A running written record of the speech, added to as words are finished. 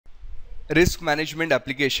risk management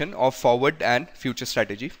application of forward and future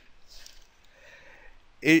strategy.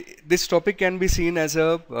 This topic can be seen as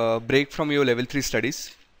a break from your level 3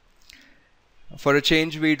 studies. For a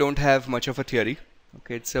change, we don't have much of a theory.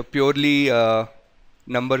 Okay, it's a purely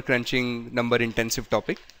number crunching, number intensive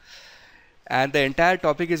topic, and the entire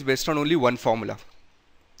topic is based on only one formula.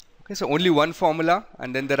 Okay, so only one formula,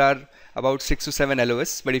 and then there are about 6 to 7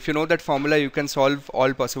 LOS. But if you know that formula, you can solve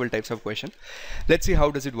all possible types of questions. Let's see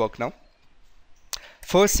how does it work now.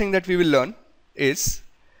 First thing that we will learn is,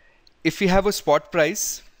 if we have a spot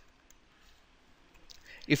price,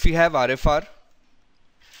 if we have RFR,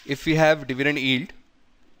 if we have dividend yield,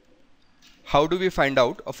 how do we find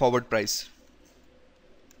out a forward price?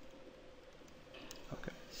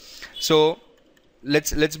 Okay. So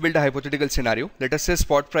let's build a hypothetical scenario. Let us say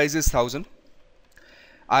spot price is 1000.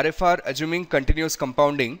 RFR, assuming continuous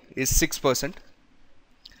compounding, is 6%.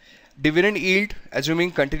 Dividend yield,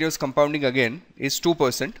 assuming continuous compounding again, is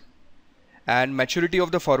 2%. And maturity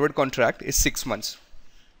of the forward contract is 6 months.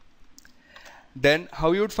 Then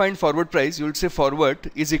how you would find forward price? You would say forward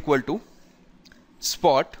is equal to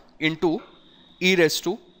spot into e raised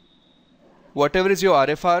to whatever is your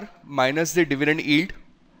RFR minus the dividend yield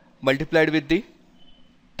multiplied with the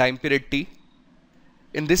time period T.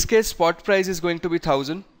 In this case, spot price is going to be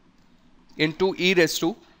 1000 into e raised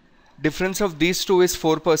to, difference of these two is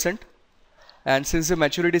 4%, and since the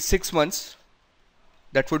maturity is 6 months,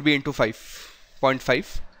 that would be into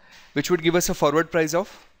 5.5, which would give us a forward price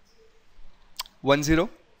of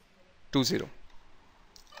 1020.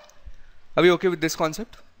 Are we okay with this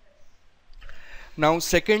concept? Now,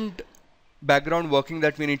 second background working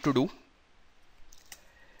that we need to do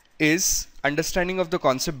is understanding of the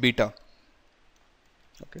concept beta.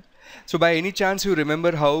 Okay. So by any chance you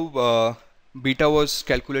remember how beta was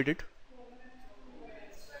calculated?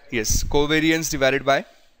 Yes, covariance divided by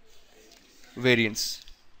variance.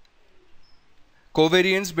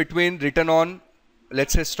 Covariance between return on,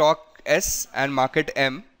 let's say, stock S and market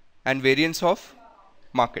M, and variance of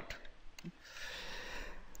market.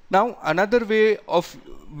 Now another way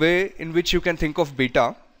in which you can think of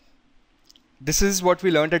beta, this is what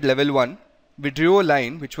we learned at level 1. We drew a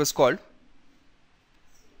line which was called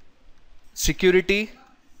security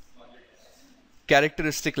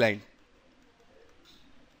characteristic line.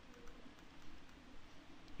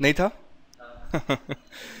 Nahi tha?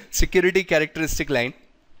 Security characteristic line.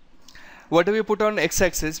 What do we put on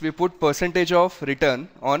x-axis? We put percentage of return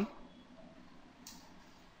on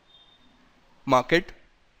market.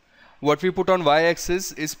 What we put on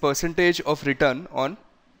y-axis is percentage of return on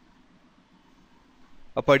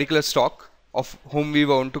a particular stock of whom we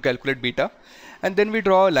want to calculate beta, and then we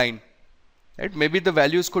draw a line. Right? Maybe the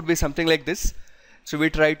values could be something like this. So we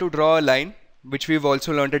try to draw a line, which we've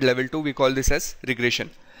also learned at level 2. We call this as regression.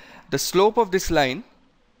 The slope of this line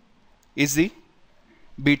is the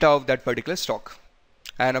beta of that particular stock,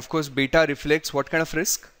 and of course beta reflects what kind of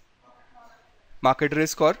risk? Market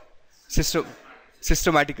risk or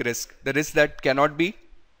systematic risk, the risk that cannot be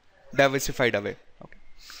diversified away. Okay.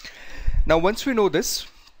 Now once we know this,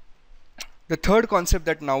 the third concept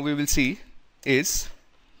that now we will see is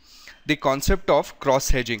the concept of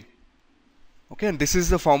cross-hedging. Okay, and this is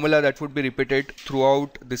the formula that would be repeated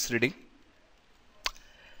throughout this reading.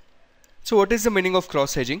 So what is the meaning of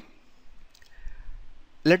cross-hedging?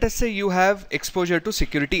 Let us say you have exposure to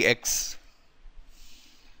security X.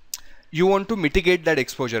 You want to mitigate that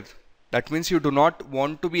exposure. That means you do not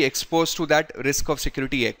want to be exposed to that risk of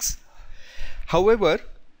security X. However,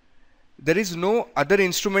 there is no other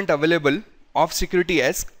instrument available of security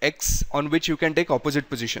X on which you can take opposite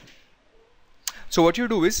position. So what you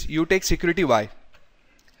do is you take security Y.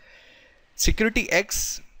 Security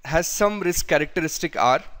X has some risk characteristic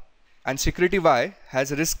R, and security Y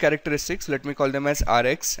has risk characteristics, let me call them as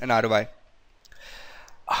Rx and Ry.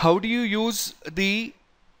 How do you use the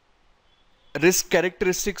risk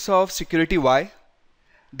characteristics of security Y,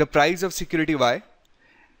 the price of security Y,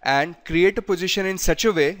 and create a position in such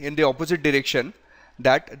a way in the opposite direction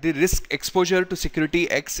that the risk exposure to security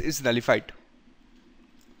X is nullified?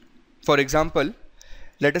 For example,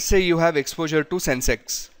 let us say you have exposure to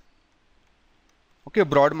Sensex, okay, a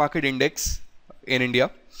broad market index in India,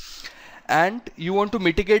 and you want to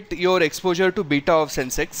mitigate your exposure to beta of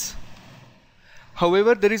Sensex.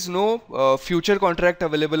 However, there is no future contract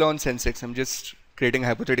available on Sensex. I'm just creating a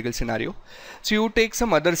hypothetical scenario. So you take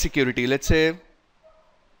some other security. Let's say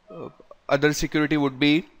other security would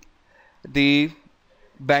be the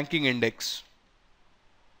banking index.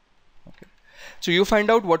 Okay. So you find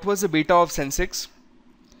out what was the beta of Sensex,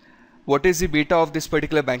 what is the beta of this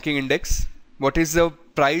particular banking index, what is the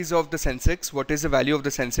price of the Sensex, what is the value of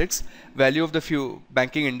the Sensex, value of the few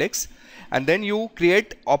banking index, and then you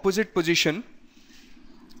create opposite position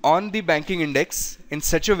on the banking index in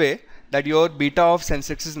such a way that your beta of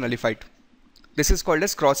Sensex is nullified. This is called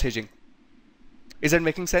as cross-hedging. Is that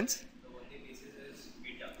making sense? The only basis is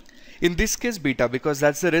beta. In this case, beta, because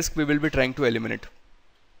that's the risk we will be trying to eliminate.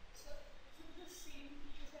 So the same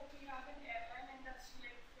is that we have an airline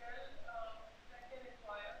industry like fuel that they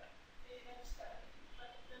require, they hedge that, but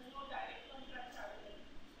there's no direct contract available.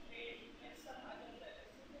 They get some other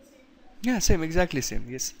credits. Is it the same thing? Yeah, same, exactly same,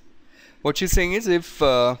 yes. What she's saying is if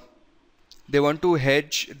they want to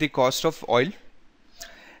hedge the cost of oil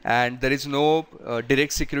and there is no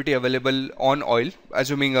direct security available on oil,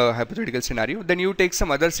 assuming a hypothetical scenario, then you take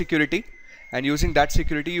some other security and using that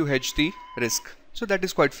security you hedge the risk. So that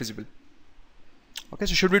is quite feasible. Okay,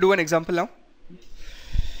 so should we do an example now?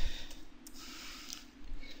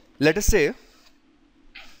 Let us say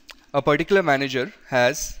a particular manager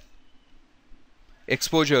has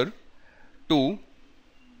exposure to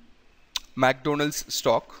McDonald's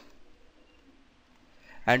stock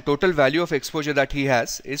and total value of exposure that he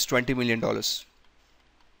has is $20 million.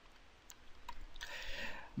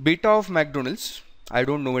 Beta of McDonald's, I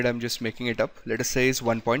don't know it, I'm just making it up, let us say is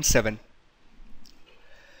 1.7.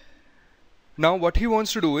 Now what he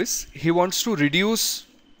wants to do is he wants to reduce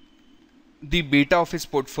the beta of his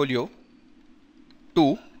portfolio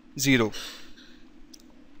to 0.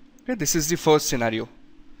 Okay, this is the first scenario.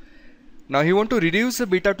 Now he wants to reduce the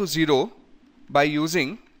beta to 0 by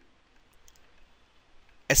using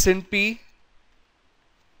S&P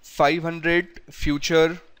 500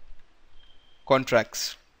 future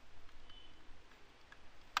contracts.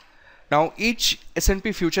 Now each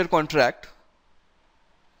S&P future contract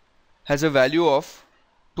has a value of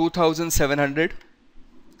 2,700.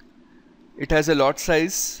 It has a lot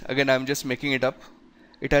size, again I'm just making it up,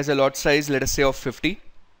 it has a lot size, let us say, of 50,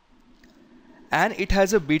 and it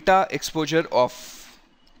has a beta exposure of.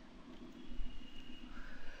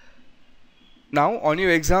 Now on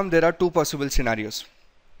your exam there are two possible scenarios.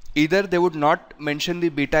 Either they would not mention the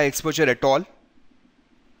beta exposure at all,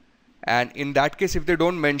 and in that case if they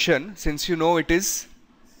don't mention, since you know it is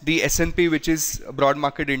the S&P which is a broad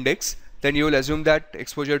market index, then you will assume that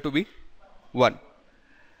exposure to be 1.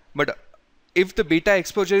 But if the beta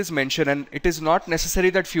exposure is mentioned, and it is not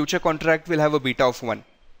necessary that future contract will have a beta of 1.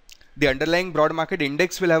 The underlying broad market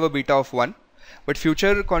index will have a beta of 1, but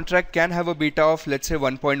future contract can have a beta of, let's say,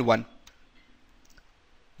 1.1.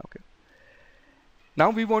 Okay. Now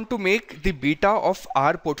we want to make the beta of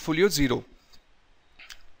our portfolio 0.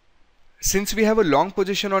 Since we have a long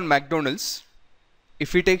position on McDonald's,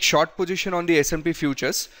 if we take short position on the S&P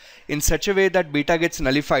futures in such a way that beta gets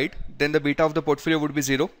nullified, then the beta of the portfolio would be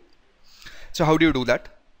 0. So how do you do that?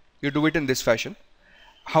 You do it in this fashion.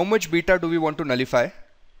 How much beta do we want to nullify?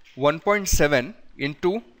 1.7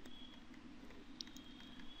 into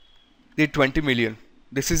the 20 million.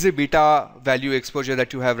 This is the beta value exposure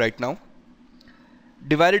that you have right now,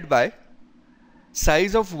 divided by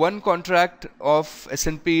size of one contract of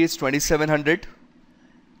S&P is 2700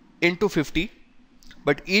 into 50,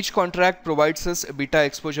 but each contract provides us a beta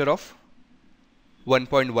exposure of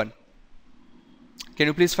 1.1. Can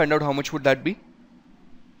you please find out how much would that be?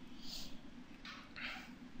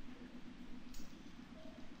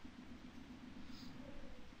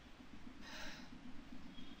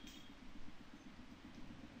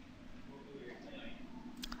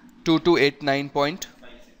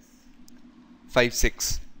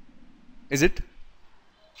 $2289.56. Is it?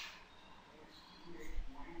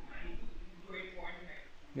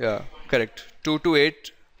 Yeah, correct.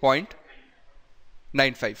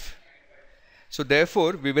 228.95. So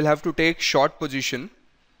therefore we will have to take short position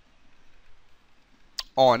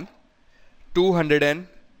on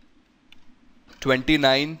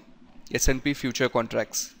 229 S&P future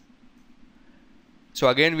contracts. So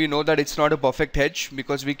again we know that it's not a perfect hedge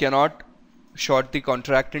because we cannot short the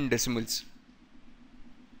contract in decimals.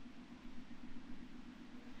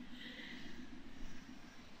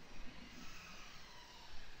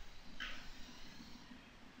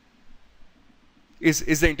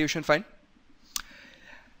 Is the intuition fine?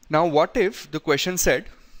 Now what if the question said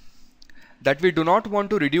that we do not want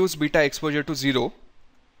to reduce beta exposure to 0,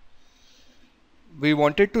 we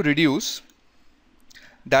wanted to reduce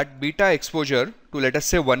that beta exposure to, let us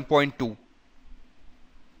say, 1.2.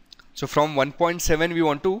 So from 1.7 we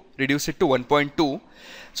want to reduce it to 1.2.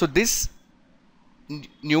 So this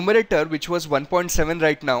numerator, which was 1.7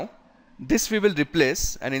 right now, this we will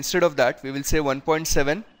replace, and instead of that we will say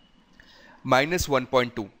 1.7 minus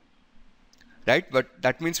 1.2. right? But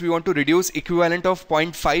that means we want to reduce equivalent of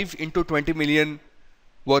 0.5 into 20 million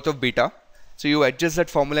worth of beta. So you adjust that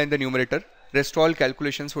formula in the numerator. Rest all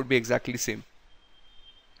calculations would be exactly same.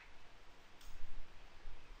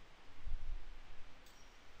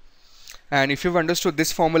 And if you've understood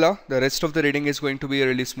this formula, the rest of the reading is going to be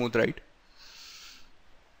really smooth, right?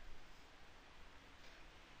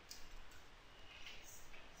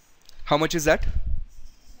 How much is that?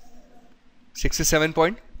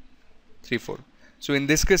 67.34. So in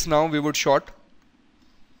this case now we would short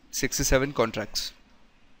 67 contracts.